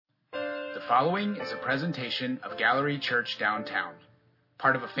The following is a presentation of Gallery Church Downtown,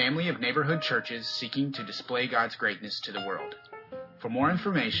 part of a family of neighborhood churches seeking to display God's greatness to the world. For more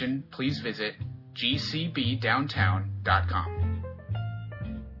information, please visit gcbdowntown.com.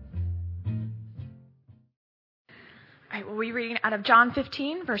 All right, we'll be reading out of John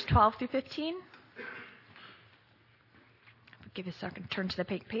 15, verse 12 through 15. Give us a second to turn to the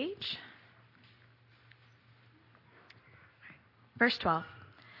page. Verse 12.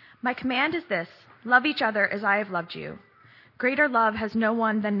 My command is this: love each other as I have loved you. Greater love has no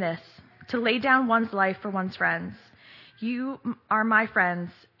one than this, to lay down one's life for one's friends. You are my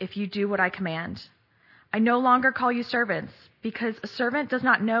friends if you do what I command. I no longer call you servants, because a servant does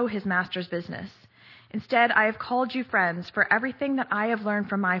not know his master's business. Instead, I have called you friends, for everything that I have learned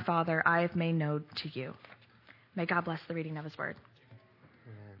from my Father I have made known to you. May God bless the reading of his word.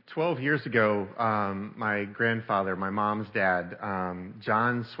 12 years ago, my grandfather, my mom's dad,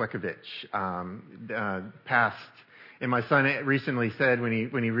 John Swekowicz, passed. And my son recently said when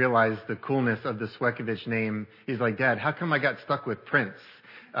he realized the coolness of the Swekowicz name, he's like, Dad, how come I got stuck with Prince?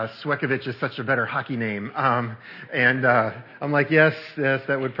 Swekowicz is such a better hockey name. I'm like, yes,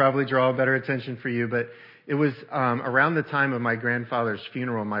 that would probably draw better attention for you. But it was around the time of my grandfather's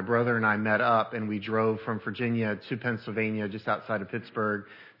funeral, my brother and I met up, and we drove from Virginia to Pennsylvania, just outside of Pittsburgh,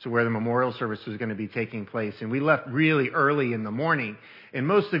 to where the memorial service was going to be taking place. And we left really early in the morning. And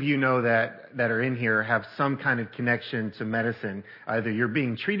most of you know that are in here have some kind of connection to medicine. Either you're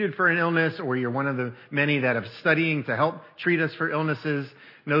being treated for an illness, or you're one of the many that are studying to help treat us for illnesses.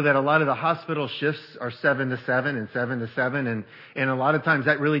 Know that a lot of the hospital shifts are 7 to 7 and 7 to 7. And a lot of times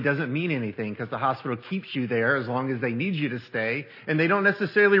that really doesn't mean anything, because the hospital keeps you there as long as they need you to stay. And they don't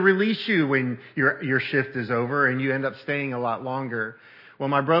necessarily release you when your shift is over and you end up staying a lot longer. Well,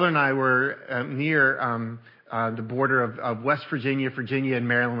 my brother and I were near the border of West Virginia, and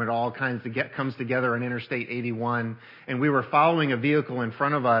Maryland, where it all comes together on Interstate 81. And we were following a vehicle in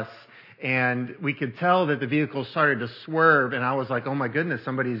front of us, and we could tell that the vehicle started to swerve, and I was like, oh my goodness,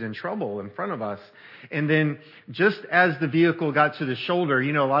 somebody's in trouble in front of us. And then just as the vehicle got to the shoulder,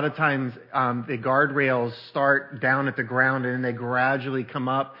 a lot of times the guardrails start down at the ground, and then they gradually come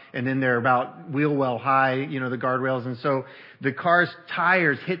up, and then they're about wheel well high, the guardrails. And so the car's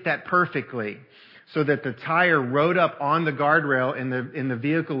tires hit that perfectly, so that the tire rode up on the guardrail, and the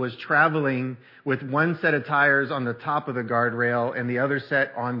vehicle was traveling with one set of tires on the top of the guardrail and the other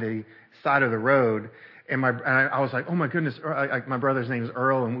set on the side of the road. And I was like, oh my goodness, my brother's name is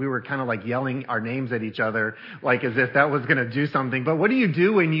Earl, and we were kind of like yelling our names at each other, like as if that was going to do something. But what do you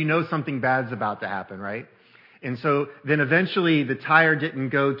do when you know something bad's about to happen, right? And so then eventually the tire didn't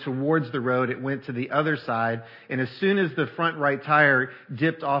go towards the road, it went to the other side. And as soon as the front right tire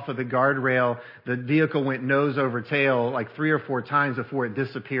dipped off of the guardrail, the vehicle went nose over tail like 3 or 4 times before it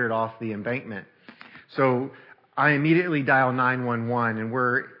disappeared off the embankment. So I immediately dial 911, and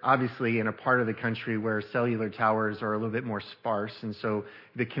we're obviously in a part of the country where cellular towers are a little bit more sparse, and so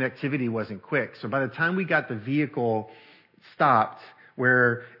the connectivity wasn't quick. So by the time we got the vehicle stopped,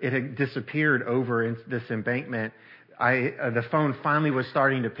 where it had disappeared over in this embankment, the phone finally was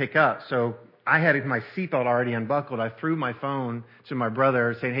starting to pick up. So I had my seatbelt already unbuckled. I threw my phone to my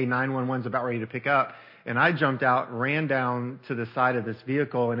brother saying, hey, 911's about ready to pick up. And I jumped out, ran down to the side of this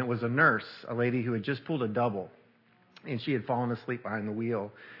vehicle, and it was a nurse, a lady who had just pulled a double. And she had fallen asleep behind the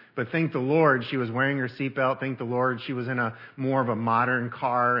wheel. But thank the Lord, she was wearing her seatbelt. Thank the Lord, she was in a more of a modern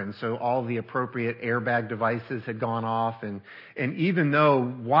car, and so all the appropriate airbag devices had gone off. And even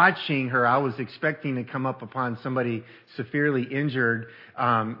though watching her, I was expecting to come up upon somebody severely injured,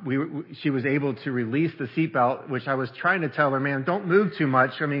 she was able to release the seatbelt, which I was trying to tell her, man, don't move too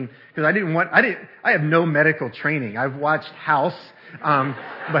much. I mean, because I have no medical training. I've watched House.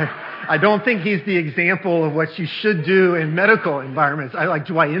 But I don't think he's the example of what you should do in medical environments.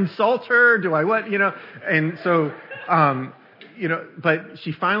 Do I insult her? Do I what? And so, but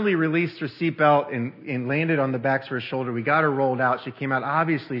she finally released her seatbelt and landed on the back of her shoulder. We got her rolled out. She came out.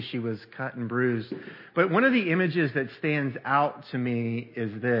 Obviously, she was cut and bruised. But one of the images that stands out to me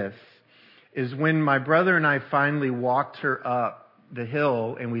is when my brother and I finally walked her up the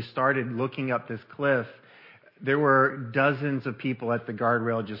hill and we started looking up this cliff. There were dozens of people at the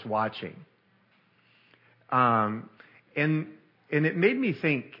guardrail just watching. And it made me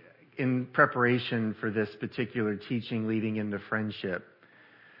think, in preparation for this particular teaching leading into friendship,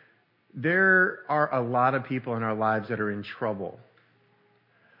 there are a lot of people in our lives that are in trouble.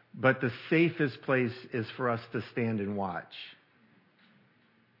 But the safest place is for us to stand and watch.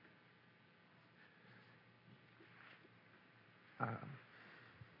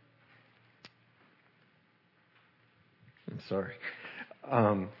 I'm sorry.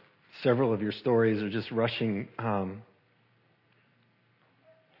 several of your stories are just rushing.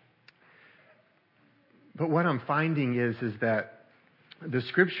 But what I'm finding is that the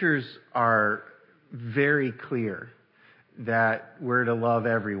scriptures are very clear that we're to love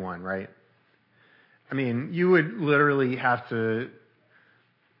everyone, right? I mean, you would literally have to,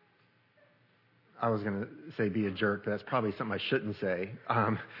 I was going to say be a jerk, but that's probably something I shouldn't say,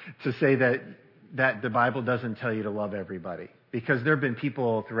 to say that the Bible doesn't tell you to love everybody. Because there have been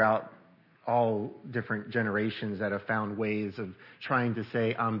people throughout all different generations that have found ways of trying to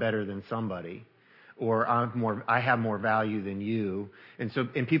say, I'm better than somebody, or I have more value than you.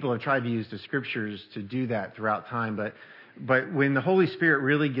 And people have tried to use the scriptures to do that throughout time. But when the Holy Spirit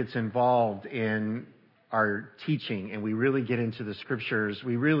really gets involved in our teaching and we really get into the scriptures,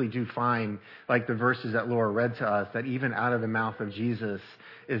 we really do find, like the verses that Laura read to us, that even out of the mouth of Jesus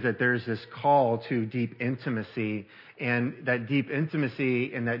is that there's this call to deep intimacy, and that deep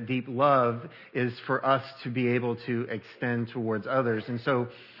intimacy and that deep love is for us to be able to extend towards others. And so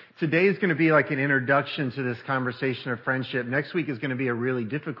today is going to be like an introduction to this conversation of friendship. Next week is going to be a really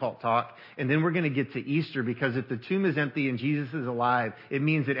difficult talk. And then we're going to get to Easter, because if the tomb is empty and Jesus is alive, it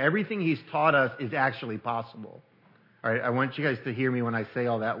means that everything he's taught us is actually possible. All right. I want you guys to hear me when I say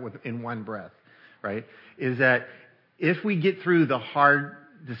all that in one breath, right? Is that if we get through the hard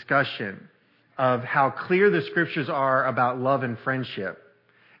discussion of how clear the scriptures are about love and friendship,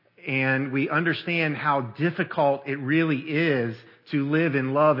 and we understand how difficult it really is to live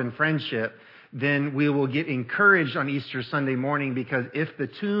in love and friendship, then we will get encouraged on Easter Sunday morning, because if the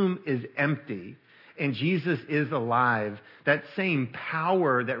tomb is empty and Jesus is alive, that same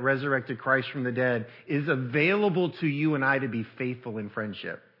power that resurrected Christ from the dead is available to you and I to be faithful in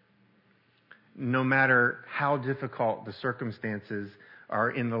friendship, no matter how difficult the circumstances are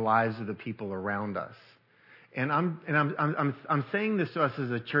in the lives of the people around us. And I'm saying this to us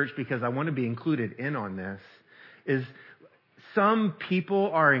as a church because I want to be included in on this. Is some people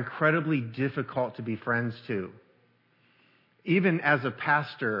are incredibly difficult to be friends to. Even as a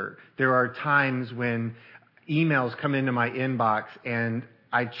pastor, there are times when emails come into my inbox and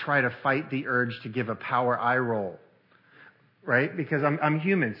I try to fight the urge to give a power eye roll, right? Because I'm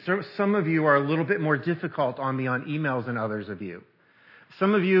human. So some of you are a little bit more difficult on me on emails than others of you.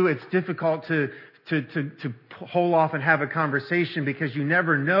 Some of you, it's difficult to hold off and have a conversation because you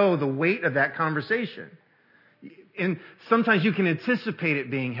never know the weight of that conversation. And sometimes you can anticipate it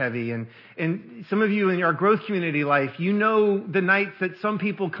being heavy. And some of you in our growth community life, you know the nights that some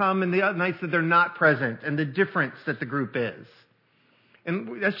people come and the other nights that they're not present, and the difference that the group is.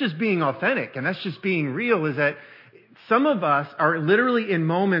 And that's just being authentic, and that's just being real, is that some of us are literally in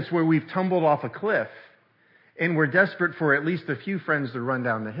moments where we've tumbled off a cliff and we're desperate for at least a few friends to run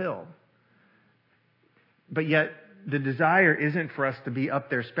down the hill. But yet, the desire isn't for us to be up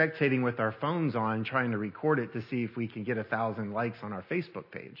there spectating with our phones on, trying to record it to see if we can get 1,000 likes on our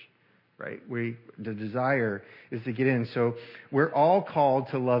Facebook page, right? The desire is to get in. So we're all called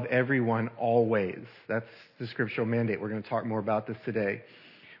to love everyone always. That's the scriptural mandate. We're going to talk more about this today.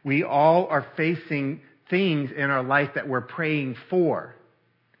 We all are facing things in our life that we're praying for.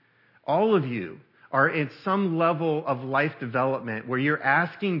 All of you are at some level of life development where you're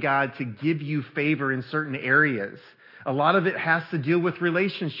asking God to give you favor in certain areas. A lot of it has to deal with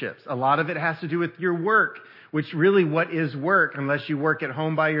relationships. A lot of it has to do with your work, which really, what is work unless you work at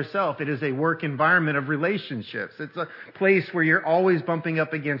home by yourself? It is a work environment of relationships. It's a place where you're always bumping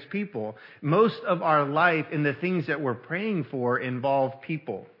up against people. Most of our life and the things that we're praying for involve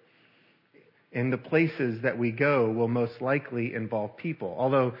people. And the places that we go will most likely involve people.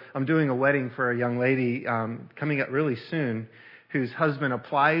 Although I'm doing a wedding for a young lady coming up really soon, whose husband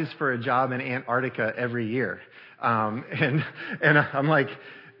applies for a job in Antarctica every year. And I'm like,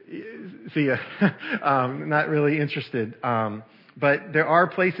 see ya, not really interested. But there are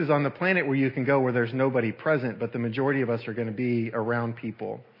places on the planet where you can go where there's nobody present, but the majority of us are going to be around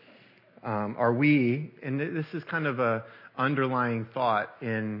people. Are we, and this is kind of a underlying thought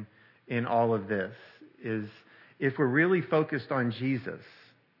in all of this, is if we're really focused on Jesus,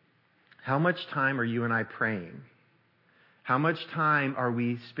 how much time are you and I praying? How much time are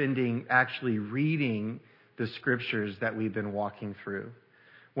we spending actually reading the scriptures that we've been walking through?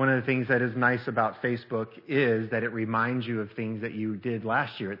 One of the things that is nice about Facebook is that it reminds you of things that you did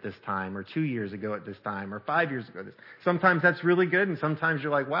last year at this time, or 2 years ago at this time, or 5 years ago. Sometimes that's really good, and sometimes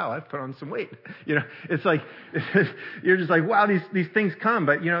you're like, wow, I've put on some weight. You know, it's like, you're just like, wow, these things come.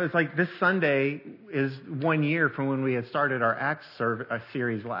 But, you know, it's like this Sunday is 1 year from when we had started our Acts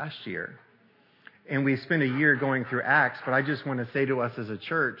series last year. And we spent a year going through Acts, but I just want to say to us as a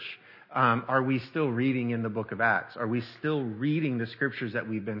church, Are we still reading in the book of Acts? Are we still reading the scriptures that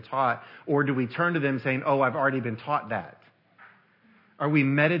we've been taught? Or do we turn to them saying, oh, I've already been taught that? Are we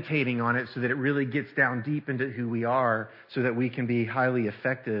meditating on it so that it really gets down deep into who we are so that we can be highly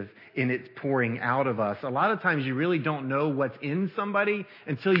effective in its pouring out of us? A lot of times you really don't know what's in somebody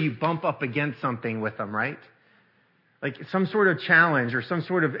until you bump up against something with them, right? Like some sort of challenge or some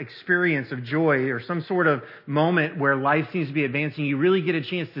sort of experience of joy or some sort of moment where life seems to be advancing. You really get a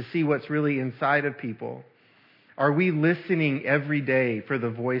chance to see what's really inside of people. Are we listening every day for the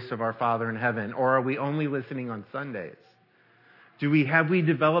voice of our Father in heaven, or are we only listening on Sundays? Have we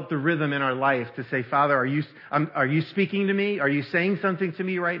developed the rhythm in our life to say, Father, are you speaking to me? Are you saying something to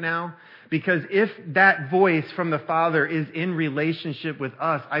me right now? Because if that voice from the Father is in relationship with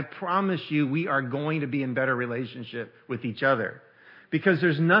us, I promise you we are going to be in better relationship with each other. Because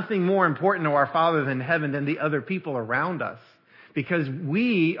there's nothing more important to our Father in heaven than the other people around us. Because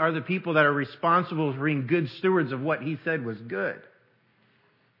we are the people that are responsible for being good stewards of what He said was good.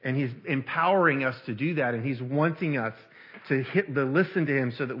 And He's empowering us to do that, and He's wanting us to listen to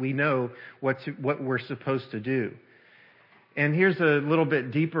Him so that we know what we're supposed to do. And here's a little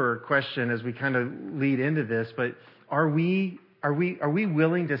bit deeper question as we kind of lead into this, but are we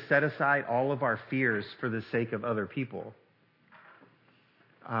willing to set aside all of our fears for the sake of other people?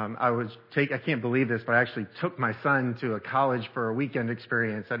 I can't believe this, but I actually took my son to a college for a weekend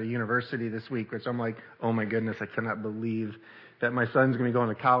experience at a university this week, which I'm like, oh my goodness, I cannot believe that my son's going to be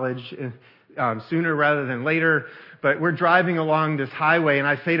going to college sooner rather than later. But we're driving along this highway, and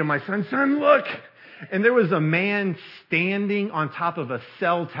I say to my son, son, look! And there was a man standing on top of a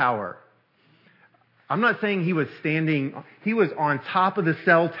cell tower. I'm not saying he was on top of the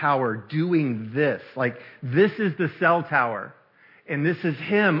cell tower doing this. Like, this is the cell tower. And this is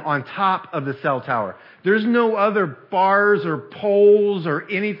him on top of the cell tower. There's no other bars or poles or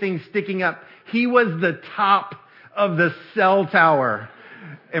anything sticking up. He was the top of the cell tower.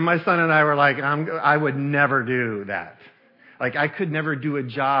 And my son and I were like, I would never do that. Like, I could never do a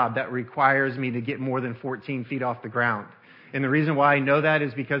job that requires me to get more than 14 feet off the ground. And the reason why I know that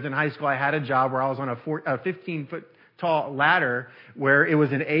is because in high school I had a job where I was on a 15-foot tall ladder where it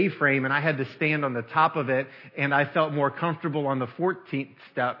was an A-frame and I had to stand on the top of it, and I felt more comfortable on the 14th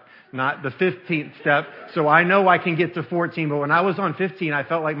step, not the 15th step. So I know I can get to 14, but when I was on 15, I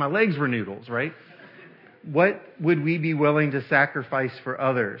felt like my legs were noodles, right? What would we be willing to sacrifice for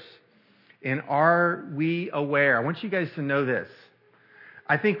others? And are we aware? I want you guys to know this.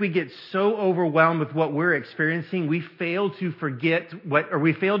 I think we get so overwhelmed with what we're experiencing, we fail to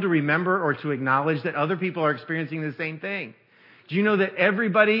we fail to remember or to acknowledge that other people are experiencing the same thing. Do you know that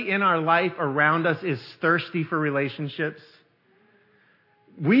everybody in our life around us is thirsty for relationships?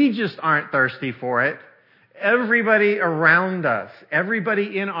 We just aren't thirsty for it. Everybody around us,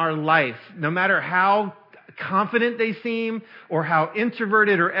 everybody in our life, no matter how confident they seem or how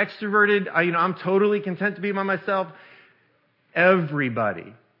introverted or extroverted, I'm totally content to be by myself.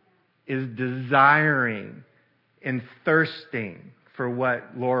 Everybody is desiring and thirsting for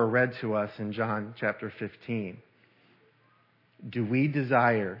what Laura read to us in John chapter 15. Do we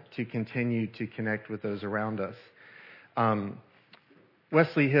desire to continue to connect with those around us?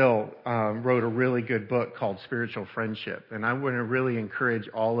 Wesley Hill wrote a really good book called Spiritual Friendship, and I want to really encourage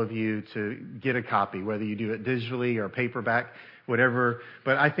all of you to get a copy, whether you do it digitally or paperback, whatever.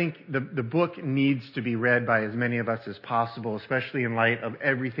 But I think the book needs to be read by as many of us as possible, especially in light of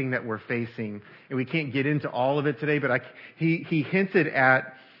everything that we're facing. And we can't get into all of it today, but he hinted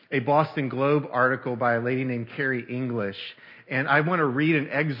at a Boston Globe article by a lady named Carrie English. And I want to read an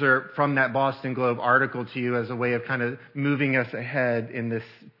excerpt from that Boston Globe article to you as a way of kind of moving us ahead in this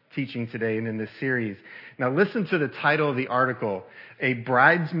teaching today and in this series. Now listen to the title of the article, A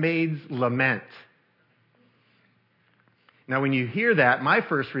Bridesmaid's Lament. Now when you hear that, my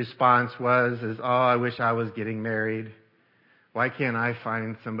first response was, I wish I was getting married. Why can't I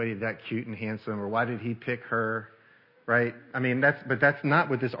find somebody that cute and handsome? Or why did he pick her? Right? I mean, that's not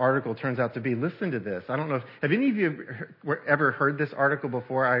what this article turns out to be. Listen to this. I don't know have any of you ever heard this article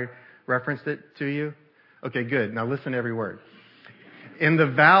before I referenced it to you? Okay, good. Now listen to every word. In the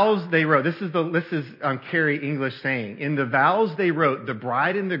vows they wrote, this is Carrie English saying, in the vows they wrote, the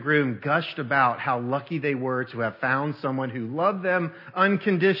bride and the groom gushed about how lucky they were to have found someone who loved them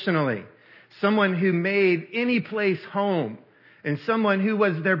unconditionally, someone who made any place home, and someone who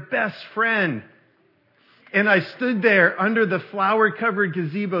was their best friend. And I stood there under the flower-covered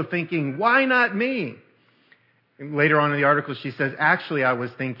gazebo thinking, why not me? And later on in the article, she says, actually, I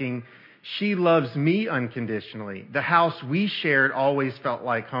was thinking, she loves me unconditionally. The house we shared always felt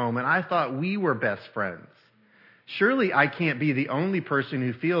like home, and I thought we were best friends. Surely I can't be the only person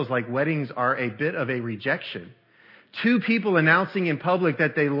who feels like weddings are a bit of a rejection. Two people announcing in public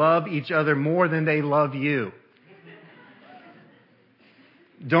that they love each other more than they love you.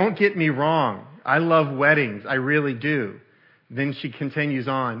 Don't get me wrong. I love weddings. I really do. Then she continues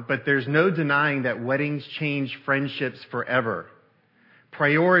on, but there's no denying that weddings change friendships forever.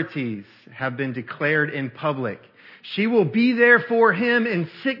 Priorities have been declared in public. She will be there for him in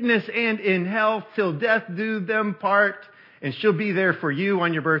sickness and in health till death do them part. And she'll be there for you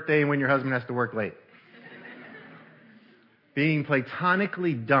on your birthday and when your husband has to work late. Being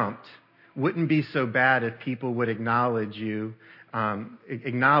platonically dumped wouldn't be so bad if people would acknowledge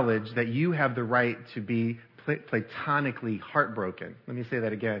that you have the right to be platonically heartbroken. Let me say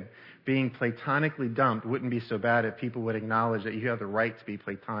that again. Being platonically dumped wouldn't be so bad if people would acknowledge that you have the right to be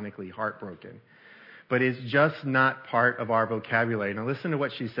platonically heartbroken. But it's just not part of our vocabulary. Now listen to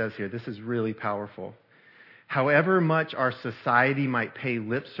what she says here. This is really powerful. However much our society might pay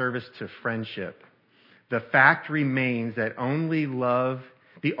lip service to friendship, the fact remains that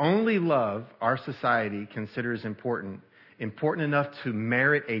the only love our society considers important enough to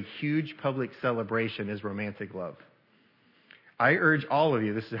merit a huge public celebration is romantic love. I urge all of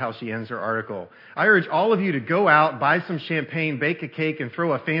you, this is how she ends her article, I urge all of you to go out, buy some champagne, bake a cake, and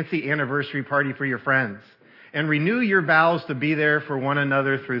throw a fancy anniversary party for your friends. And renew your vows to be there for one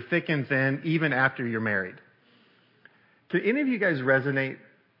another through thick and thin, even after you're married. Do any of you guys resonate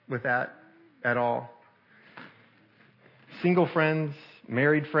with that at all? Single friends,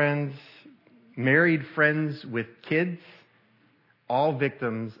 married friends with kids, all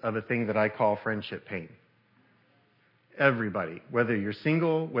victims of a thing that I call friendship pain. Everybody, whether you're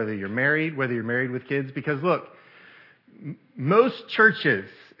single, whether you're married with kids, because look, most churches,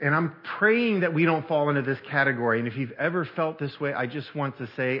 and I'm praying that we don't fall into this category, and if you've ever felt this way, I just want to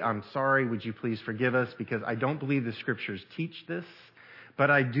say, I'm sorry, would you please forgive us, because I don't believe the scriptures teach this, but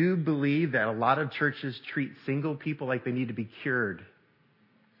I do believe that a lot of churches treat single people like they need to be cured.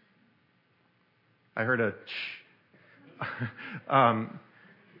 I heard a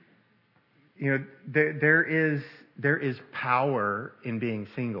there is power in being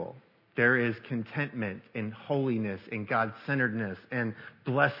single. There is contentment and holiness and God-centeredness and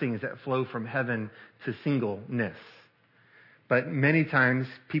blessings that flow from heaven to singleness. But many times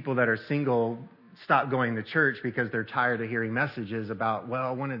people that are single stop going to church because they're tired of hearing messages about,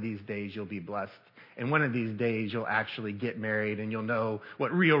 well, one of these days you'll be blessed. And one of these days you'll actually get married and you'll know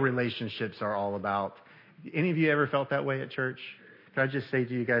what real relationships are all about. Any of you ever felt that way at church? Can I just say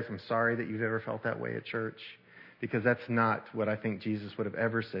to you guys, I'm sorry that you've ever felt that way at church, because that's not what I think Jesus would have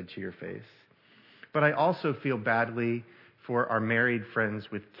ever said to your face. But I also feel badly for our married friends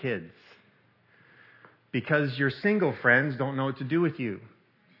with kids, because your single friends don't know what to do with you,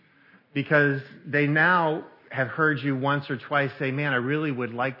 because they now have heard you once or twice say, man, I really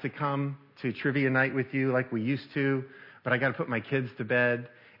would like to come to trivia night with you like we used to, but I got to put my kids to bed.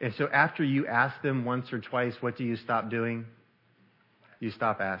 And so after you ask them once or twice, what do you stop doing? You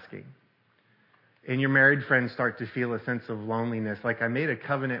stop asking. And your married friends start to feel a sense of loneliness. Like, I made a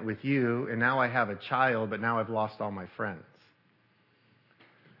covenant with you, and now I have a child, but now I've lost all my friends.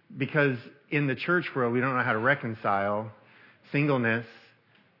 Because in the church world, we don't know how to reconcile singleness,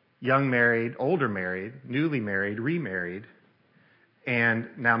 young married, older married, newly married, remarried, and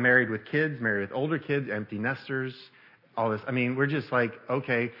now married with kids, married with older kids, empty nesters, all this. I mean, we're just like,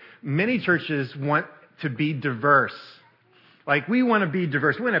 okay. Many churches want to be diverse. Like, we want to be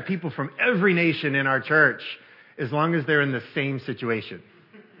diverse. We want to have people from every nation in our church, as long as they're in the same situation.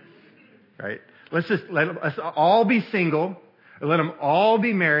 Right? Let's all be single, or let them all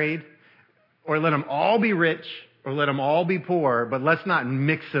be married, or let them all be rich, or let them all be poor, but let's not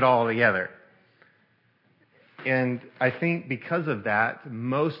mix it all together. And I think because of that,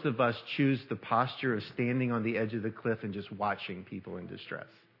 most of us choose the posture of standing on the edge of the cliff and just watching people in distress.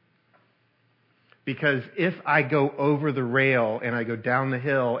 Because if I go over the rail and I go down the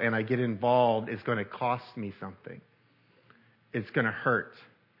hill and I get involved, it's going to cost me something. It's going to hurt.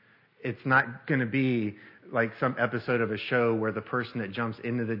 It's not going to be like some episode of a show where the person that jumps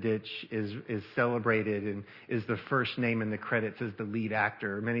into the ditch is celebrated and is the first name in the credits as the lead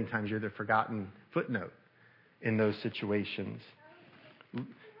actor. Many times you're the forgotten footnote in those situations.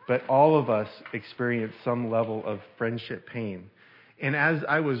 But all of us experience some level of friendship pain. And as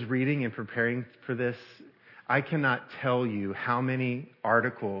I was reading and preparing for this, I cannot tell you how many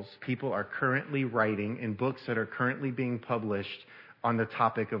articles people are currently writing and books that are currently being published on the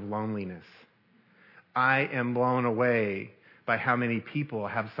topic of loneliness. I am blown away by how many people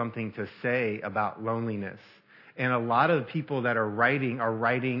have something to say about loneliness And a lot of people that are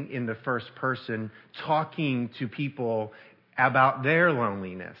writing in the first person, talking to people about their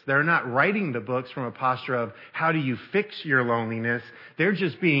loneliness. They're not writing the books from a posture of how do you fix your loneliness. They're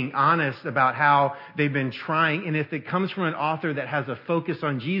just being honest about how they've been trying. And if it comes from an author that has a focus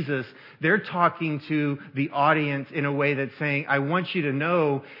on Jesus, they're talking to the audience in a way that's saying, I want you to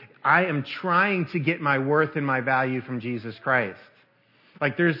know I am trying to get my worth and my value from Jesus Christ.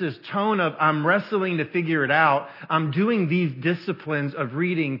 Like there's this tone of I'm wrestling to figure it out. I'm doing these disciplines of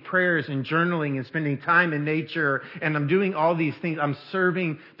reading, prayers, and journaling and spending time in nature. And I'm doing all these things. I'm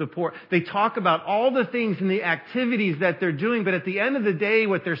serving the poor. They talk about all the things and the activities that they're doing. But at the end of the day,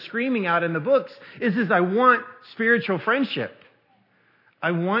 what they're screaming out in the books is I want spiritual friendship.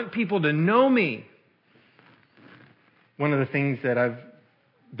 I want people to know me. One of the things that I've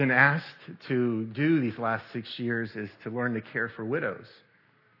been asked to do these last 6 years is to learn to care for widows.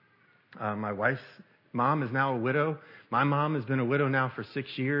 My wife's mom is now a widow. My mom has been a widow now for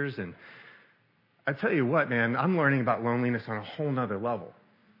 6 years. And I tell you what, man, I'm learning about loneliness on a whole nother level.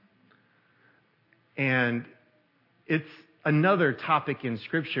 And it's another topic in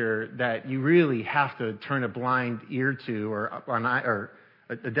Scripture that you really have to turn a blind ear to, or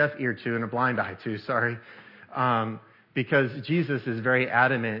a deaf ear to and a blind eye to, because Jesus is very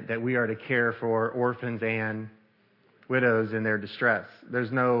adamant that we are to care for orphans and widows in their distress.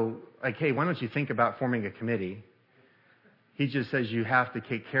 There's no, like, hey, why don't you think about forming a committee? He just says you have to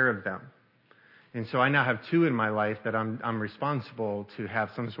take care of them. And so I now have 2 in my life that I'm responsible to have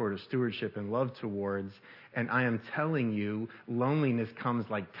some sort of stewardship and love towards. And I am telling you, loneliness comes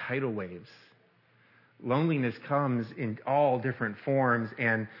like tidal waves. Loneliness comes in all different forms.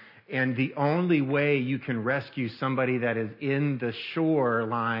 And the only way you can rescue somebody that is in the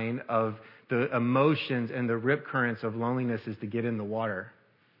shoreline of the emotions and the rip currents of loneliness is to get in the water.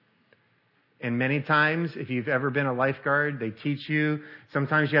 And many times, if you've ever been a lifeguard, they teach you,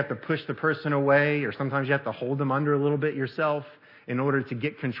 sometimes you have to push the person away, or sometimes you have to hold them under a little bit yourself in order to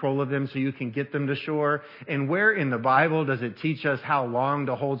get control of them so you can get them to shore. And where in the Bible does it teach us how long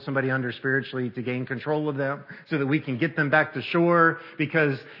to hold somebody under spiritually to gain control of them so that we can get them back to shore?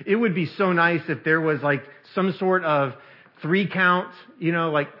 Because it would be so nice if there was like some sort of 3 count,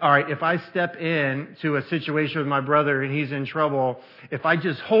 like, all right, if I step in to a situation with my brother and he's in trouble, if I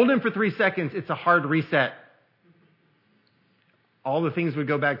just hold him for 3 seconds, it's a hard reset. All the things would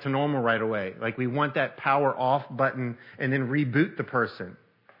go back to normal right away. Like we want that power off button and then reboot the person.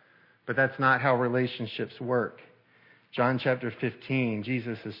 But that's not how relationships work. John chapter 15,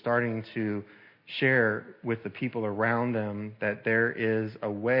 Jesus is starting to share with the people around them that there is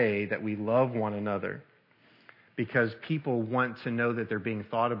a way that we love one another. Because people want to know that they're being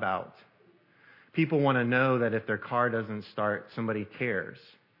thought about. People want to know that if their car doesn't start, somebody cares.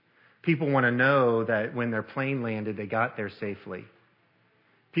 People want to know that when their plane landed, they got there safely.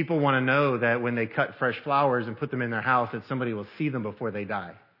 People want to know that when they cut fresh flowers and put them in their house, that somebody will see them before they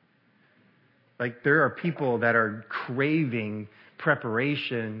die. Like there are people that are craving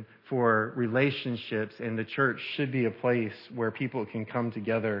preparation for relationships, and the church should be a place where people can come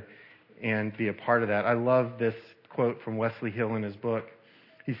together and be a part of that. I love this quote from Wesley Hill in his book.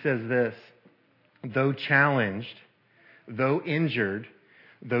 He says this, though challenged, though injured,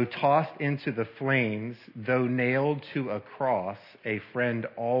 though tossed into the flames, though nailed to a cross, a friend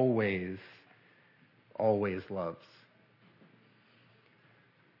always loves.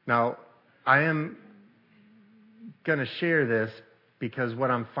 Now, I am going to share this because what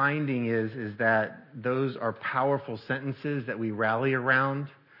I'm finding is that those are powerful sentences that we rally around,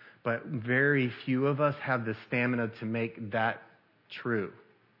 but very few of us have the stamina to make that true.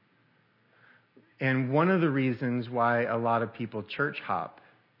 And one of the reasons why a lot of people church hop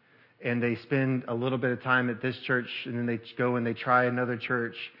and they spend a little bit of time at this church and then they go and they try another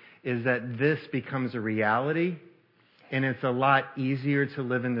church is that this becomes a reality, and it's a lot easier to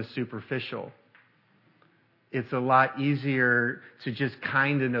live in the superficial. It's a lot easier to just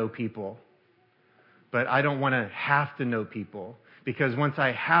kind of know people. But I don't want to have to know people. Because once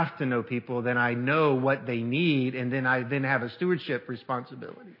I have to know people, then I know what they need, and then I have a stewardship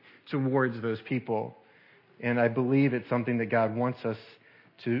responsibility towards those people. And I believe it's something that God wants us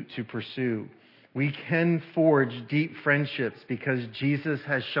to pursue. We can forge deep friendships because Jesus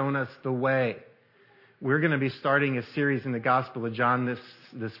has shown us the way. We're going to be starting a series in the Gospel of John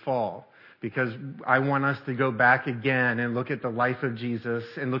this fall, because I want us to go back again and look at the life of Jesus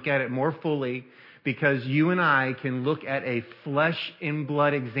and look at it more fully, because you and I can look at a flesh and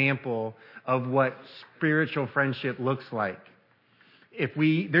blood example of what spiritual friendship looks like.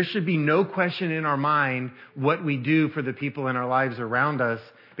 There should be no question in our mind what we do for the people in our lives around us,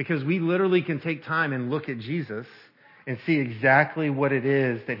 because we literally can take time and look at Jesus and see exactly what it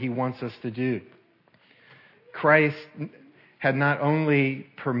is that he wants us to do. Christ had not only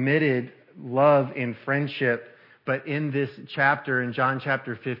permitted love and friendship, but in this chapter, in John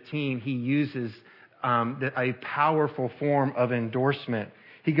chapter 15, he uses a powerful form of endorsement.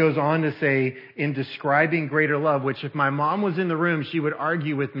 He goes on to say, in describing greater love, which if my mom was in the room, she would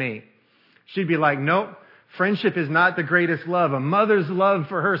argue with me. She'd be like, nope, friendship is not the greatest love. A mother's love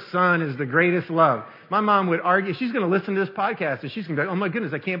for her son is the greatest love. My mom would argue. She's going to listen to this podcast and she's going to be like, oh my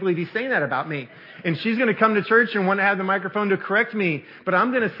goodness, I can't believe he's saying that about me. And she's going to come to church and want to have the microphone to correct me. But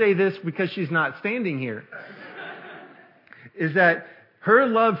I'm going to say this because she's not standing here. Is that her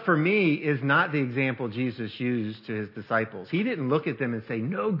love for me is not the example Jesus used to his disciples. He didn't look at them and say,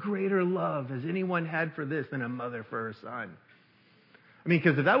 no greater love has anyone had for this than a mother for her son. I mean,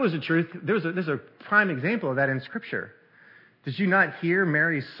 because if that was the truth, there's a prime example of that in Scripture. Did you not hear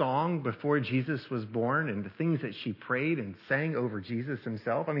Mary's song before Jesus was born and the things that she prayed and sang over Jesus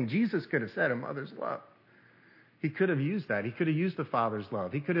himself? I mean, Jesus could have said a mother's love. He could have used that. He could have used the Father's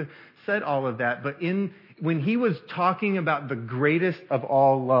love. He could have said all of that. But when he was talking about the greatest of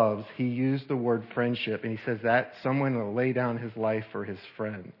all loves, he used the word friendship. And he says that someone will lay down his life for his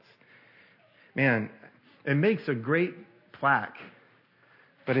friends. Man, it makes a great plaque.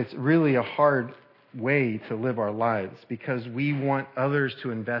 But it's really a hard way to live our lives, because we want others to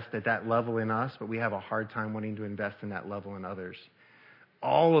invest at that level in us, but we have a hard time wanting to invest in that level in others.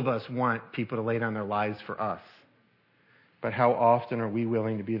 All of us want people to lay down their lives for us. But how often are we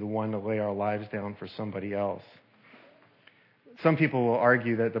willing to be the one to lay our lives down for somebody else? Some people will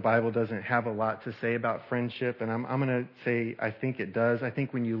argue that the Bible doesn't have a lot to say about friendship, and I'm going to say I think it does. I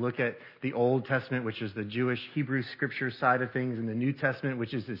think when you look at the Old Testament, which is the Jewish Hebrew Scripture side of things, and the New Testament,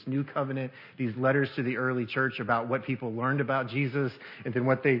 which is this New Covenant, these letters to the early church about what people learned about Jesus and then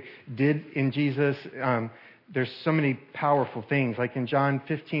what they did in Jesus, there's so many powerful things. Like in John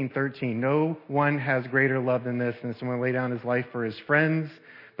 15:13, no one has greater love than this, than someone lay down his life for his friends.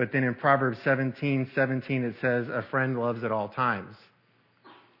 But then in Proverbs 17:17, it says, a friend loves at all times.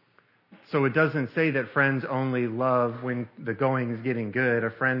 So it doesn't say that friends only love when the going is getting good. A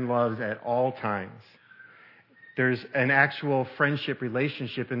friend loves at all times. There's an actual friendship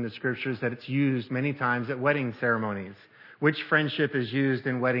relationship in the Scriptures that it's used many times at wedding ceremonies. Which friendship is used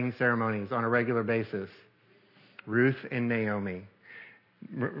in wedding ceremonies on a regular basis? Ruth and Naomi.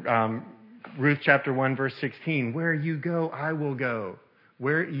 Ruth chapter 1, verse 16. Where you go, I will go.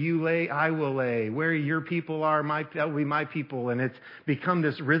 Where you lay, I will lay. Where your people are, that will be my people. And it's become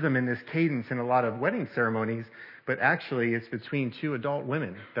this rhythm and this cadence in a lot of wedding ceremonies. But actually, it's between two adult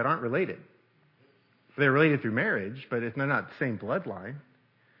women that aren't related. They're related through marriage, but they're not the same bloodline.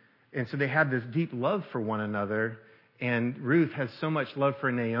 And so they have this deep love for one another. And Ruth has so much love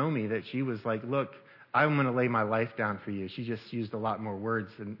for Naomi that she was like, look, I'm going to lay my life down for you. She just used a lot more words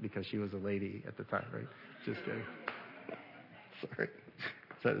because she was a lady at the time, right? Just kidding. Sorry.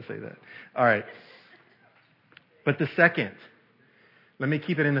 Sad to say that. All right. But the second, let me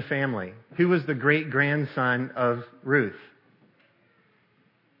keep it in the family. Who was the great-grandson of Ruth?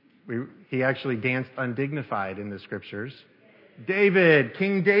 He actually danced undignified in the Scriptures. David,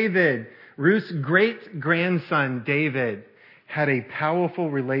 King David. Ruth's great-grandson, David, had a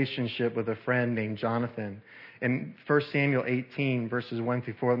powerful relationship with a friend named Jonathan. In 1 Samuel 18, verses 1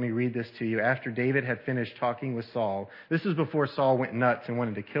 through 4, let me read this to you. After David had finished talking with Saul, this is before Saul went nuts and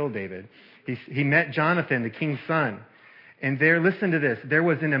wanted to kill David. He met Jonathan, the king's son. And there, listen to this, there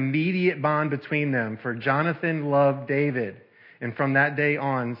was an immediate bond between them, for Jonathan loved David. And from that day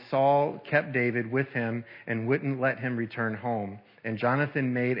on, Saul kept David with him and wouldn't let him return home. And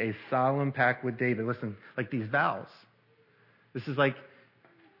Jonathan made a solemn pact with David. Listen, like these vows. This is like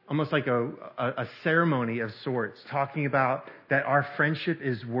almost like a ceremony of sorts, talking about that our friendship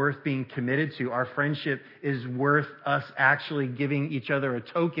is worth being committed to. Our friendship is worth us actually giving each other a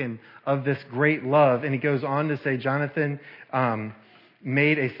token of this great love. And he goes on to say, Jonathan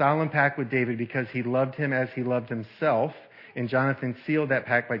made a solemn pact with David because he loved him as he loved himself. And Jonathan sealed that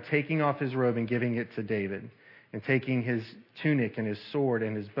pact by taking off his robe and giving it to David, and taking his tunic and his sword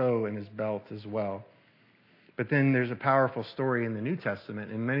and his bow and his belt as well. But then there's a powerful story in the New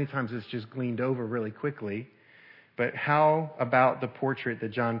Testament, and many times it's just gleaned over really quickly. But how about the portrait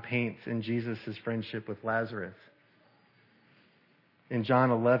that John paints in Jesus' friendship with Lazarus? In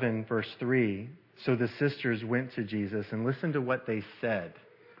John 11, verse 3, so the sisters went to Jesus, and listen to what they said.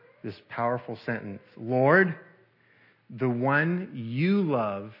 This powerful sentence. Lord, the one you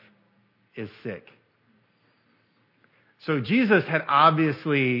love is sick. So Jesus had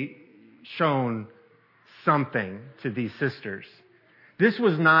obviously shown something to these sisters. This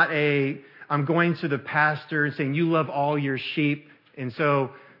was not I'm going to the pastor and saying, you love all your sheep, and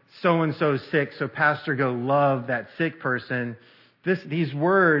so-and-so's sick, so pastor, go love that sick person. These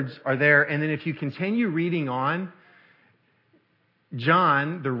words are there, and then if you continue reading on,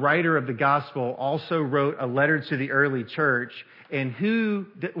 John, the writer of the gospel, also wrote a letter to the early church. And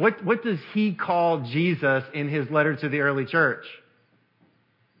what does he call Jesus in his letter to the early church?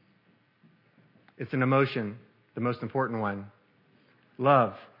 It's an emotion, the most important one.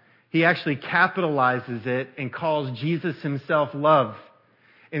 Love. He actually capitalizes it and calls Jesus himself love.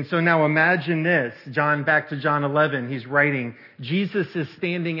 And so now imagine this. Back to John 11, he's writing, Jesus is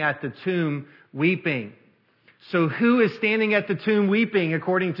standing at the tomb weeping. So who is standing at the tomb weeping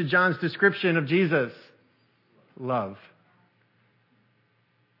according to John's description of Jesus? Love.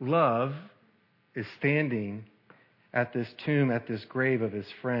 Love is standing at this tomb, at this grave of his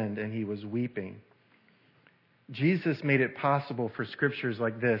friend, and he was weeping. Jesus made it possible for scriptures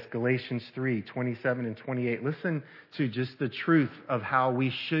like this, Galatians 3:27 and 28. Listen to just the truth of how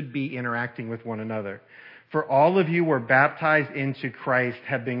we should be interacting with one another. For all of you were baptized into Christ,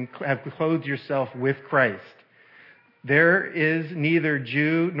 have clothed yourself with Christ. There is neither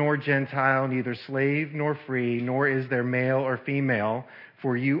Jew nor Gentile, neither slave nor free, nor is there male or female,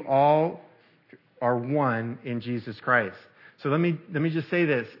 for you all are one in Jesus Christ. So let me just say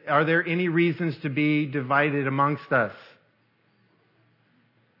this. Are there any reasons to be divided amongst us?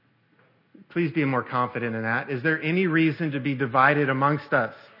 Please be more confident in that. Is there any reason to be divided amongst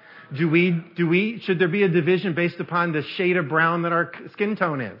us? Should there be a division based upon the shade of brown that our skin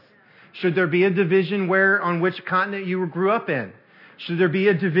tone is? Should there be a division on which continent you grew up in? Should there be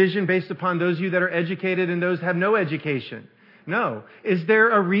a division based upon those of you that are educated and those who have no education? No. Is there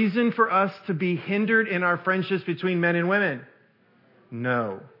a reason for us to be hindered in our friendships between men and women?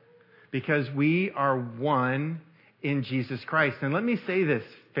 No. Because we are one in Jesus Christ. And let me say this,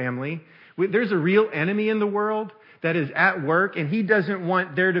 family. There's a real enemy in the world that is at work, and he doesn't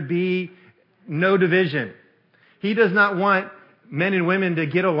want there to be no division. He does not want men and women to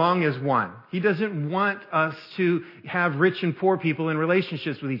get along as one. He doesn't want us to have rich and poor people in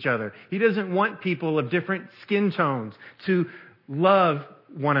relationships with each other. He doesn't want people of different skin tones to love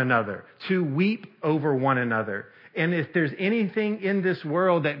one another, to weep over one another. And if there's anything in this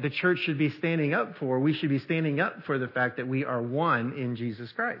world that the church should be standing up for, we should be standing up for the fact that we are one in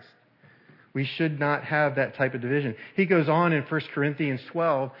Jesus Christ. We should not have that type of division. He goes on in 1 Corinthians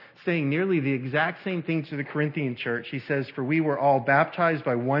 12, saying nearly the exact same thing to the Corinthian church. He says, for we were all baptized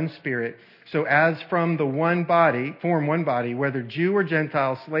by one Spirit, so as from the one body, form one body, whether Jew or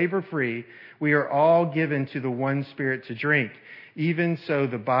Gentile, slave or free, we are all given to the one Spirit to drink. Even so,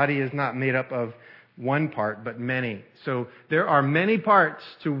 the body is not made up of one part, but many. So there are many parts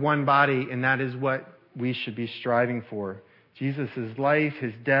to one body, and that is what we should be striving for. Jesus' life,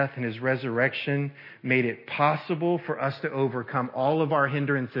 his death, and his resurrection made it possible for us to overcome all of our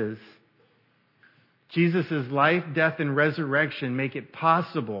hindrances. Jesus' life, death, and resurrection make it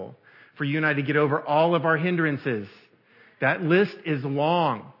possible for you and I to get over all of our hindrances. That list is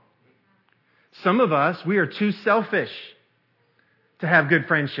long. Some of us, we are too selfish to have good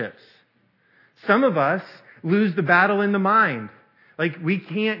friendships. Some of us lose the battle in the mind. Like, we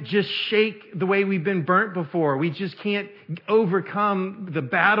can't just shake the way we've been burnt before. We just can't overcome the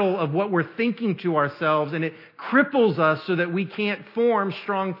battle of what we're thinking to ourselves, and it cripples us so that we can't form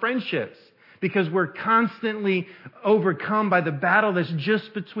strong friendships because we're constantly overcome by the battle that's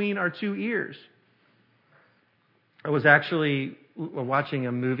just between our two ears. I was actually watching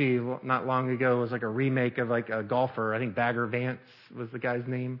a movie not long ago. It was like a remake of like a golfer. I think Bagger Vance was the guy's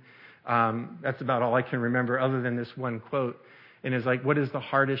name. That's about all I can remember other than this one quote. And it's like, what is the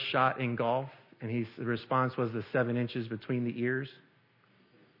hardest shot in golf? And the response was the 7 inches between the ears.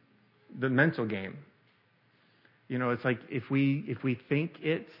 The mental game. You know, it's like if we think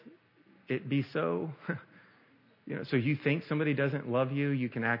it be so. You know, so you think somebody doesn't love you, you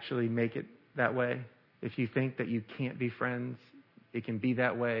can actually make it that way. If you think that you can't be friends, it can be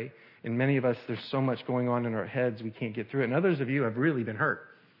that way. And many of us, there's so much going on in our heads, we can't get through it. And others of you have really been hurt.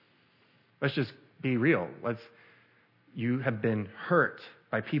 Let's just be real. You have been hurt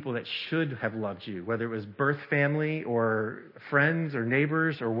by people that should have loved you, whether it was birth family or friends or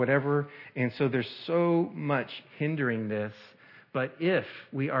neighbors or whatever. And so there's so much hindering this. But if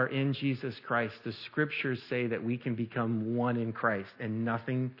we are in Jesus Christ, the scriptures say that we can become one in Christ, and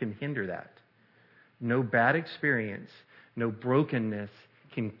nothing can hinder that. No bad experience, no brokenness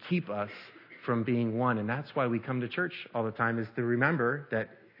can keep us from being one. And that's why we come to church all the time, is to remember that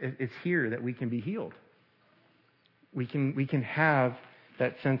it's here that we can be healed. we can have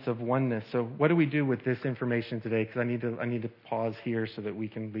that sense of oneness. So what do we do with this information today? Because I need to pause here so that we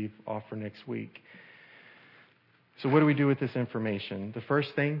can leave off for next week. So what do we do with this information? The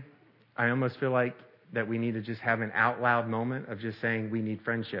first thing, I almost feel like that we need to just have an out loud moment of just saying we need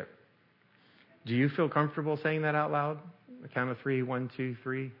friendship. Do you feel comfortable saying that out loud? A count of 3, 1, 2,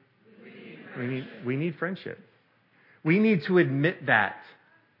 3. We need friendship. We need to admit that.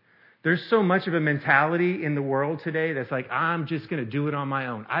 There's so much of a mentality in the world today that's like, I'm just going to do it on my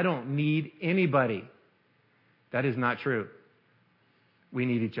own. I don't need anybody. That is not true. We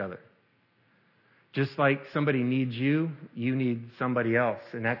need each other. Just like somebody needs you, you need somebody else.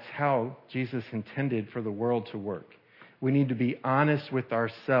 And that's how Jesus intended for the world to work. We need to be honest with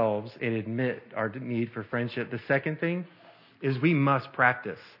ourselves and admit our need for friendship. The second thing is we must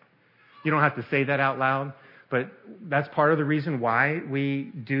practice. You don't have to say that out loud, but that's part of the reason why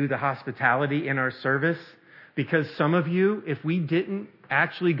we do the hospitality in our service. Because some of you, if we didn't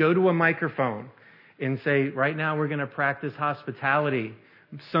actually go to a microphone and say, right now we're going to practice hospitality,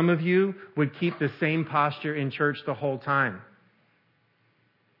 some of you would keep the same posture in church the whole time.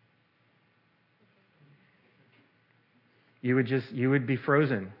 You would be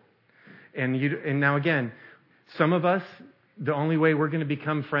frozen. And now again, some of us, the only way we're going to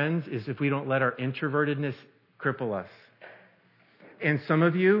become friends is if we don't let our introvertedness cripple us. And some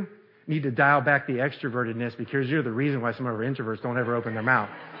of you need to dial back the extrovertedness because you're the reason why some of our introverts don't ever open their mouth.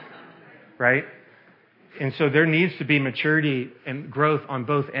 Right? And so there needs to be maturity and growth on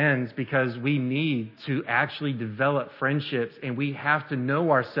both ends because we need to actually develop friendships and we have to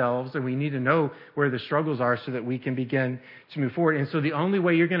know ourselves and we need to know where the struggles are so that we can begin to move forward. And so the only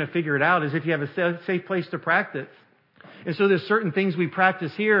way you're going to figure it out is if you have a safe place to practice. And so there's certain things we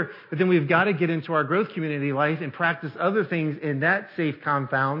practice here, but then we've got to get into our growth community life and practice other things in that safe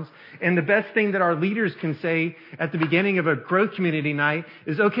confounds. And the best thing that our leaders can say at the beginning of a growth community night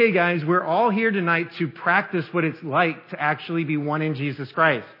is, okay, guys, we're all here tonight to practice what it's like to actually be one in Jesus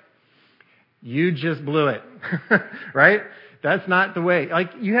Christ. You just blew it, right? That's not the way.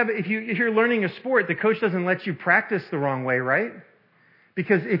 Like if you're learning a sport, the coach doesn't let you practice the wrong way, right?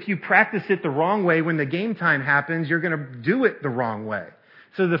 Because if you practice it the wrong way, when the game time happens, you're going to do it the wrong way.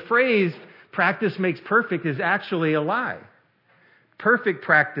 So the phrase, practice makes perfect, is actually a lie. Perfect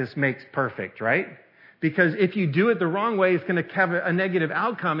practice makes perfect, right? Because if you do it the wrong way, it's going to have a negative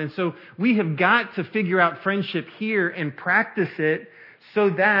outcome. And so we have got to figure out friendship here and practice it so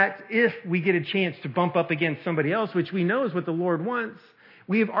that if we get a chance to bump up against somebody else, which we know is what the Lord wants,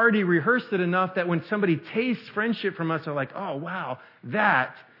 we have already rehearsed it enough that when somebody tastes friendship from us, they're like, oh, wow,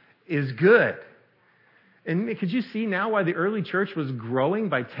 that is good. And could you see now why the early church was growing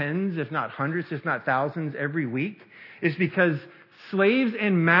by tens, if not hundreds, if not thousands every week? It's because slaves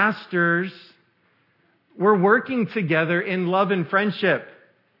and masters were working together in love and friendship.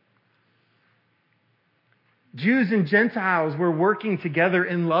 Jews and Gentiles were working together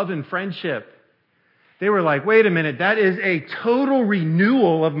in love and friendship. They were like, wait a minute, that is a total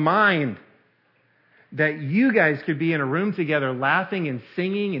renewal of mind. That you guys could be in a room together laughing and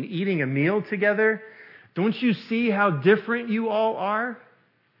singing and eating a meal together. Don't you see how different you all are?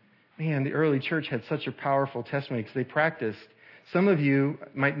 Man, the early church had such a powerful testimony because they practiced. Some of you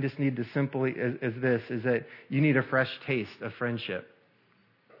might just need to simply, is that you need a fresh taste of friendship.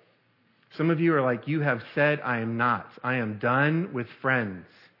 Some of you are like, you have said, I am not. I am done with friends.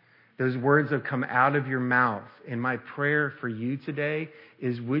 Those words have come out of your mouth. And my prayer for you today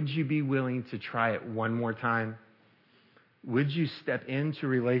is, would you be willing to try it one more time? Would you step into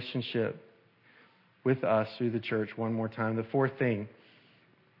relationship with us through the church one more time? The fourth thing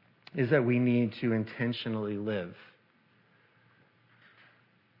is that we need to intentionally live.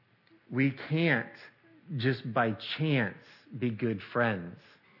 We can't just by chance be good friends.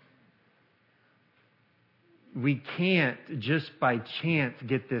 We can't just by chance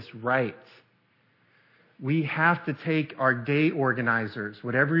get this right. We have to take our day organizers,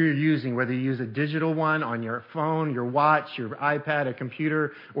 whatever you're using, whether you use a digital one on your phone, your watch, your iPad, a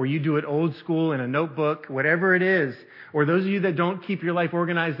computer, or you do it old school in a notebook, whatever it is, or those of you that don't keep your life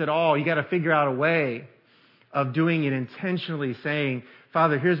organized at all, you got to figure out a way of doing it intentionally, saying,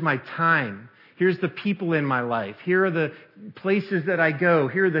 Father, here's my time. Here's the people in my life. Here are the places that I go.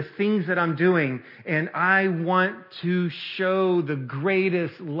 Here are the things that I'm doing. And I want to show the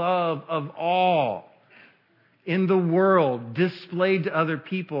greatest love of all in the world displayed to other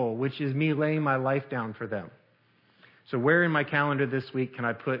people, which is me laying my life down for them. So where in my calendar this week can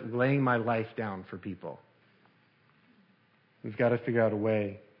I put laying my life down for people? We've got to figure out a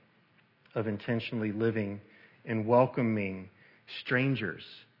way of intentionally living and welcoming strangers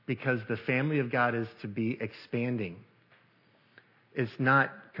because the family of God is to be expanding. It's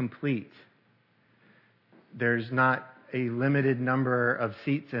not complete. There's not a limited number of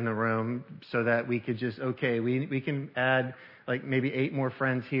seats in the room so that we could just, we can add like maybe 8 more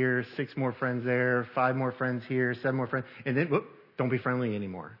friends here, 6 more friends there, 5 more friends here, 7 more friends, and then don't be friendly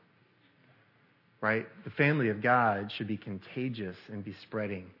anymore. Right? The family of God should be contagious and be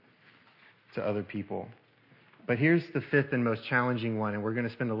spreading to other people. But here's the 5th and most challenging one, and we're going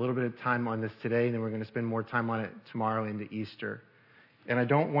to spend a little bit of time on this today, and then we're going to spend more time on it tomorrow into Easter. And I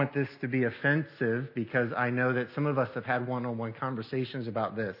don't want this to be offensive because I know that some of us have had one-on-one conversations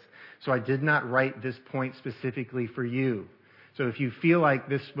about this. So I did not write this point specifically for you. So if you feel like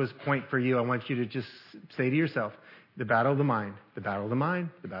this was point for you, I want you to just say to yourself, the battle of the mind, the battle of the mind,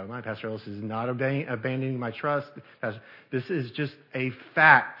 the battle of the mind. Pastor Ellis is not abandoning my trust. This is just a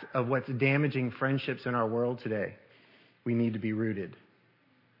fact of what's damaging friendships in our world today. We need to be rooted.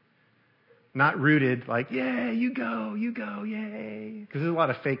 Not rooted like, yeah, you go, yay. Because there's a lot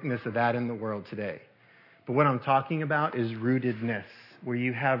of fakeness of that in the world today. But what I'm talking about is rootedness, where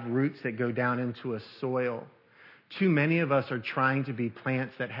you have roots that go down into a soil. Too many of us are trying to be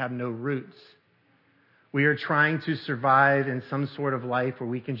plants that have no roots. We are trying to survive in some sort of life where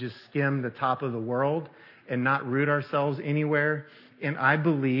we can just skim the top of the world and not root ourselves anywhere. And I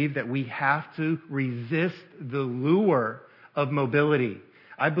believe that we have to resist the lure of mobility.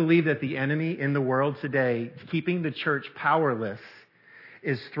 I believe that the enemy in the world today, keeping the church powerless,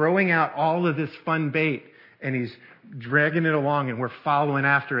 is throwing out all of this fun bait, and he's dragging it along, and we're following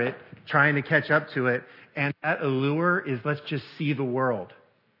after it, trying to catch up to it. And that allure is, let's just see the world.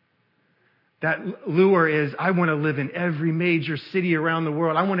 That lure is, I want to live in every major city around the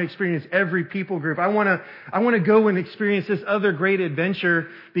world. I want to experience every people group. I want to go and experience this other great adventure,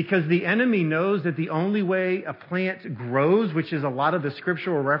 because the enemy knows that the only way a plant grows, which is a lot of the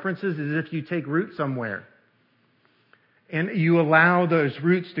scriptural references, is if you take root somewhere. And you allow those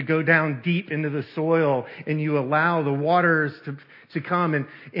roots to go down deep into the soil, and you allow the waters to come. And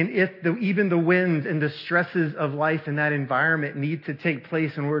if even the winds and the stresses of life in that environment need to take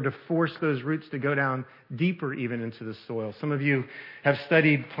place in order to force those roots to go down deeper even into the soil. Some of you have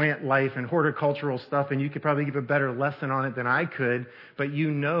studied plant life and horticultural stuff, and you could probably give a better lesson on it than I could. But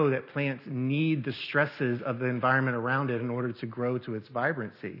you know that plants need the stresses of the environment around it in order to grow to its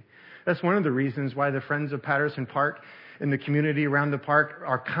vibrancy. That's one of the reasons why the Friends of Patterson Park and the community around the park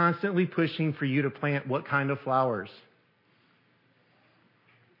are constantly pushing for you to plant what kind of flowers?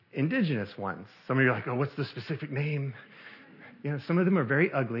 Indigenous ones. Some of you are like, oh, what's the specific name? You know, some of them are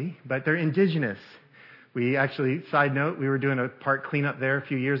very ugly, but they're indigenous. We actually, side note, we were doing a park cleanup there a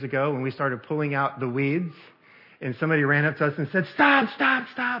few years ago when we started pulling out the weeds, and somebody ran up to us and said,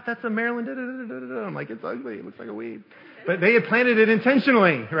 stop, that's a Maryland, I'm like, it's ugly, it looks like a weed. But they had planted it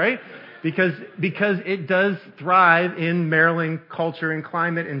intentionally, right? Because it does thrive in Maryland culture and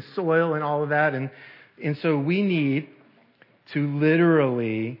climate and soil and all of that. And so we need to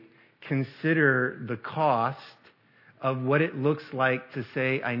literally consider the cost of what it looks like to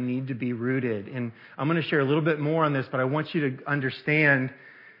say, I need to be rooted. And I'm going to share a little bit more on this, but I want you to understand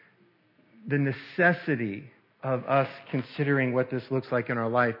the necessity of us considering what this looks like in our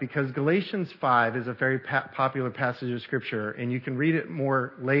life. Because Galatians 5 is a very popular passage of Scripture, and you can read it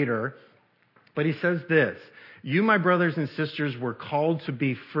more later. But he says this, you, my brothers and sisters, were called to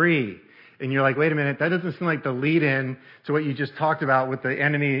be free. And you're like, wait a minute, that doesn't seem like the lead-in to what you just talked about with the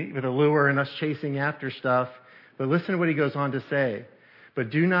enemy, with a lure and us chasing after stuff. But listen to what he goes on to say. But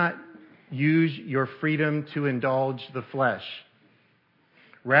do not use your freedom to indulge the flesh.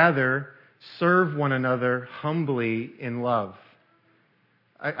 Rather, serve one another humbly in love.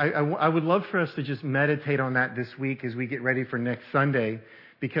 I would love for us to just meditate on that this week as we get ready for next Sunday.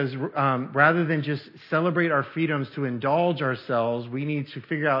 Because rather than just celebrate our freedoms to indulge ourselves, we need to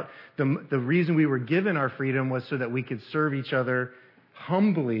figure out the reason we were given our freedom was so that we could serve each other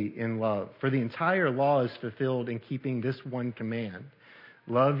humbly in love. For the entire law is fulfilled in keeping this one command.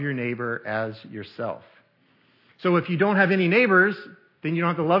 Love your neighbor as yourself. So if you don't have any neighbors, then you don't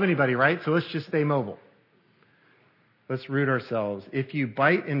have to love anybody, right? So let's just stay mobile. Let's root ourselves. If you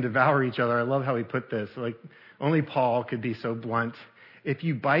bite and devour each other, I love how he put this. Like, only Paul could be so blunt. If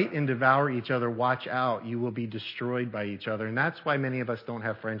you bite and devour each other, watch out. You will be destroyed by each other. And that's why many of us don't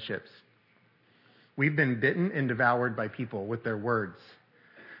have friendships. We've been bitten and devoured by people with their words.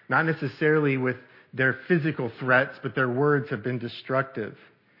 Not necessarily with their physical threats, but their words have been destructive.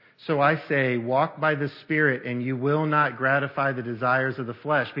 So I say, walk by the Spirit, and you will not gratify the desires of the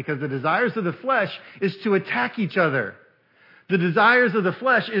flesh. Because the desires of the flesh is to attack each other. The desires of the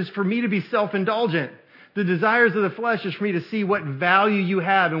flesh is for me to be self-indulgent. The desires of the flesh is for me to see what value you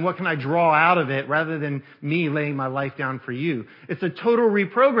have and what can I draw out of it rather than me laying my life down for you. It's a total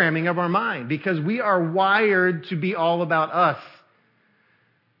reprogramming of our mind because we are wired to be all about us.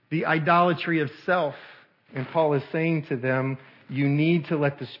 The idolatry of self. And Paul is saying to them, you need to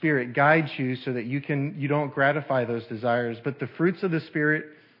let the Spirit guide you so that you don't gratify those desires. But the fruits of the Spirit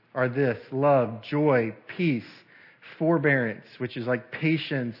are this: love, joy, peace, forbearance, which is like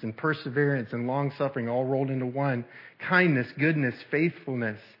patience and perseverance and long-suffering all rolled into one, kindness, goodness,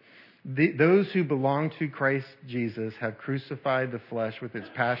 faithfulness. Those who belong to Christ Jesus have crucified the flesh with its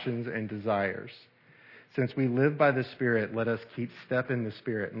passions and desires. Since we live by the Spirit, let us keep step in the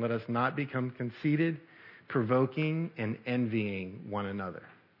Spirit, and let us not become conceited, provoking, and envying one another.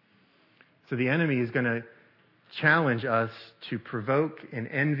 So the enemy is going to challenge us to provoke and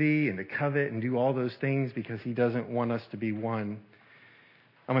envy and to covet and do all those things because he doesn't want us to be one.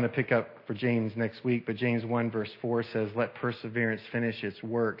 I'm going to pick up for James next week, but James 1 verse 4 says, let perseverance finish its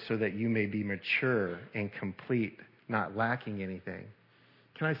work so that you may be mature and complete, not lacking anything.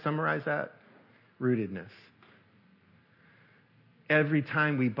 Can I summarize that? Rootedness. Every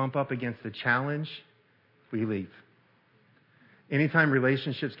time we bump up against a challenge, we leave. Anytime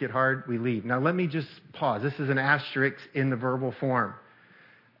relationships get hard, we leave. Now let me just pause. This is an asterisk in the verbal form.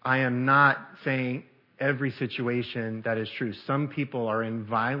 I am not saying every situation that is true. Some people are in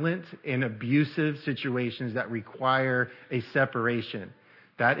violent and abusive situations that require a separation.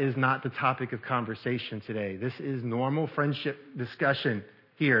 That is not the topic of conversation today. This is normal friendship discussion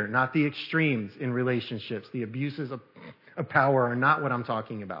here, not the extremes in relationships. The abuses of power are not what I'm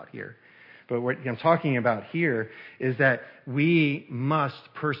talking about here. But what I'm talking about here is that we must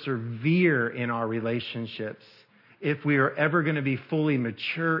persevere in our relationships if we are ever going to be fully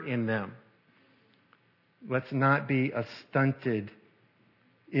mature in them. Let's not be a stunted,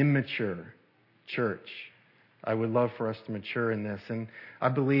 immature church. I would love for us to mature in this. And I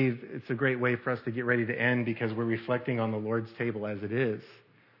believe it's a great way for us to get ready to end because we're reflecting on the Lord's table as it is.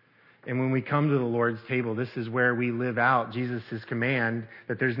 And when we come to the Lord's table, this is where we live out Jesus' command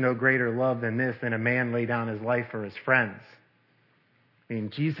that there's no greater love than this, than a man lay down his life for his friends. I mean,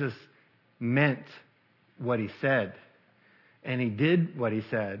 Jesus meant what he said. And he did what he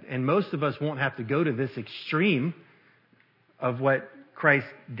said. And most of us won't have to go to this extreme of what Christ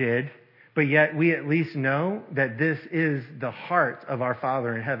did. But yet we at least know that this is the heart of our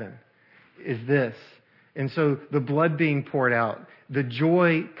Father in heaven, is this. And so the blood being poured out, the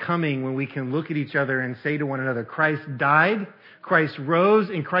joy coming when we can look at each other and say to one another, Christ died, Christ rose,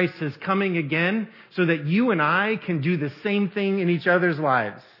 and Christ is coming again so that you and I can do the same thing in each other's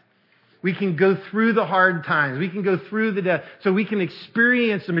lives. We can go through the hard times. We can go through the death so we can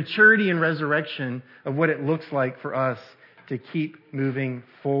experience the maturity and resurrection of what it looks like for us to keep moving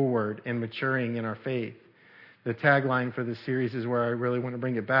forward and maturing in our faith. The tagline for this series is where I really want to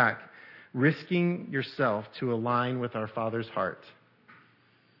bring it back. Risking yourself to align with our Father's heart.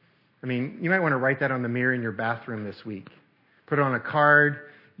 I mean, you might want to write that on the mirror in your bathroom this week. Put it on a card.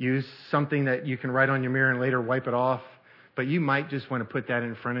 Use something that you can write on your mirror and later wipe it off. But you might just want to put that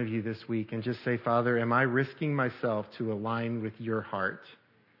in front of you this week and just say, Father, am I risking myself to align with your heart?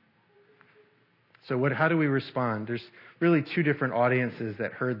 So how do we respond? There's really two different audiences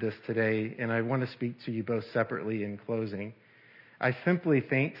that heard this today, and I want to speak to you both separately in closing. I simply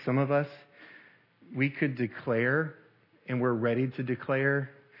think some of us, we could declare, and we're ready to declare,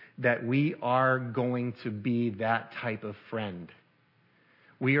 that we are going to be that type of friend.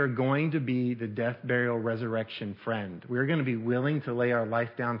 We are going to be the death, burial, resurrection friend. We're going to be willing to lay our life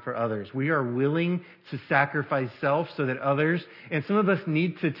down for others. We are willing to sacrifice self so that others, and some of us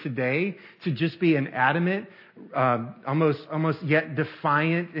need to today to just be an adamant, almost yet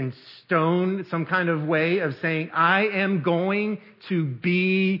defiant and stone, some kind of way of saying, I am going to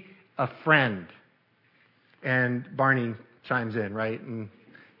be a friend. And Barney chimes in, right? And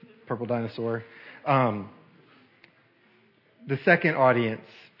Purple Dinosaur. The second audience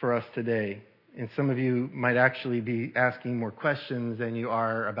for us today, and some of you might actually be asking more questions than you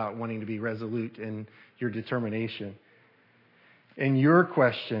are about wanting to be resolute in your determination. And your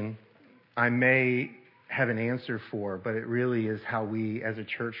question, I may have an answer for, but it really is how we as a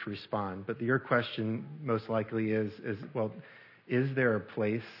church respond. But your question most likely is well, is there a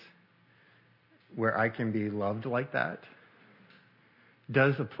place where I can be loved like that?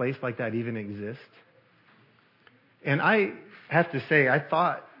 Does a place like that even exist? And I have to say, I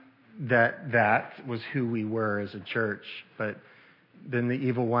thought that was who we were as a church, but then the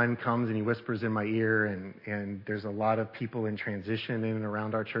evil one comes and he whispers in my ear, and there's a lot of people in transition in and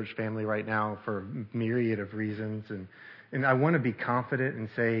around our church family right now for a myriad of reasons. And I want to be confident and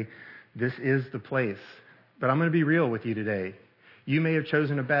say This is the place. But I'm going to be real with you today. You may have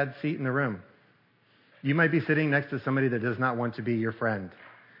chosen a bad seat in the room. You might be sitting next to somebody that does not want to be your friend.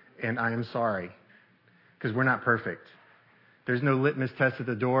 And I am sorry, because we're not perfect. There's no litmus test at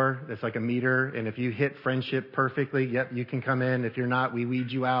the door that's like a meter. And if you hit friendship perfectly, yep, you can come in. If you're not, we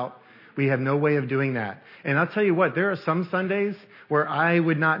weed you out. We have no way of doing that. And I'll tell you what, there are some Sundays where I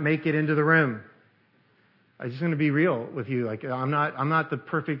would not make it into the room. I'm just going to be real with you. Like, I'm not the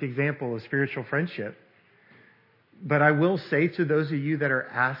perfect example of spiritual friendship. But I will say to those of you that are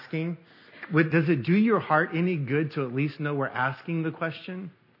asking, does it do your heart any good to at least know we're asking the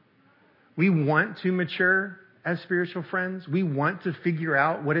question? We want to mature as spiritual friends. We want to figure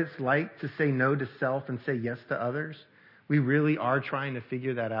out what it's like to say no to self and say yes to others. We really are trying to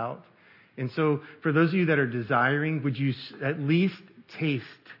figure that out. And so for those of you that are desiring, would you at least taste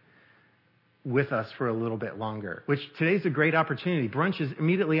with us for a little bit longer? Which today's a great opportunity. Brunch is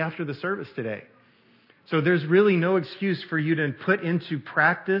immediately after the service today. So there's really no excuse for you to put into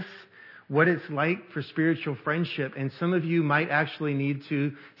practice what it's like for spiritual friendship. And some of you might actually need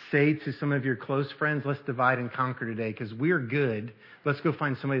to say to some of your close friends, let's divide and conquer today because we're good. Let's go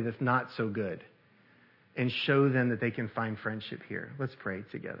find somebody that's not so good and show them that they can find friendship here. Let's pray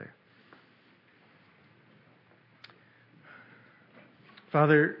together.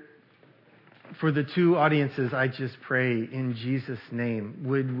 Father, for the two audiences, I just pray in Jesus' name,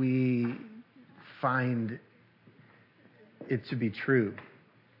 would we find it to be true?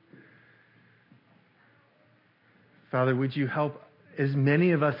 Father, would you help as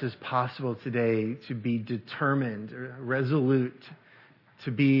many of us as possible today to be determined, or resolute,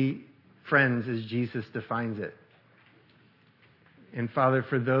 to be friends as Jesus defines it. And Father,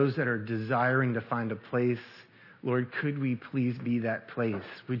 for those that are desiring to find a place, Lord, could we please be that place?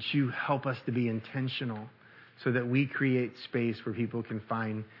 Would you help us to be intentional so that we create space where people can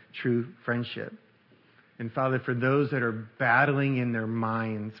find true friendship? And Father, for those that are battling in their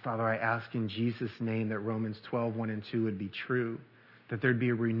minds, Father, I ask in Jesus' name that Romans 12:1-2 would be true, that there'd be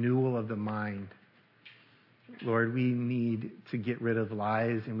a renewal of the mind. Lord, we need to get rid of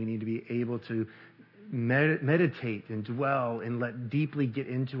lies, and we need to be able to meditate and dwell and let deeply get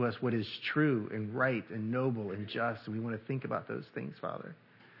into us what is true and right and noble and just. And we want to think about those things, Father.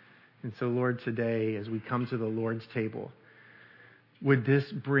 And so, Lord, today, as we come to the Lord's table, would this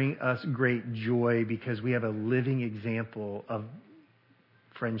bring us great joy because we have a living example of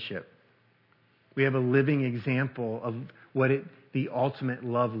friendship. We have a living example of what the ultimate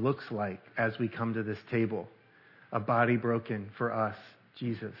love looks like as we come to this table. A body broken for us,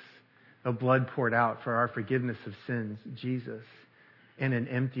 Jesus. A blood poured out for our forgiveness of sins, Jesus. And an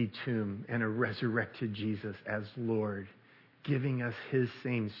empty tomb and a resurrected Jesus as Lord, giving us his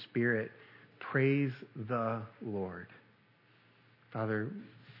same Spirit. Praise the Lord. Father,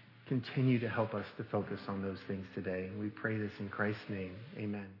 continue to help us to focus on those things today. And we pray this in Christ's name.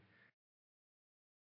 Amen.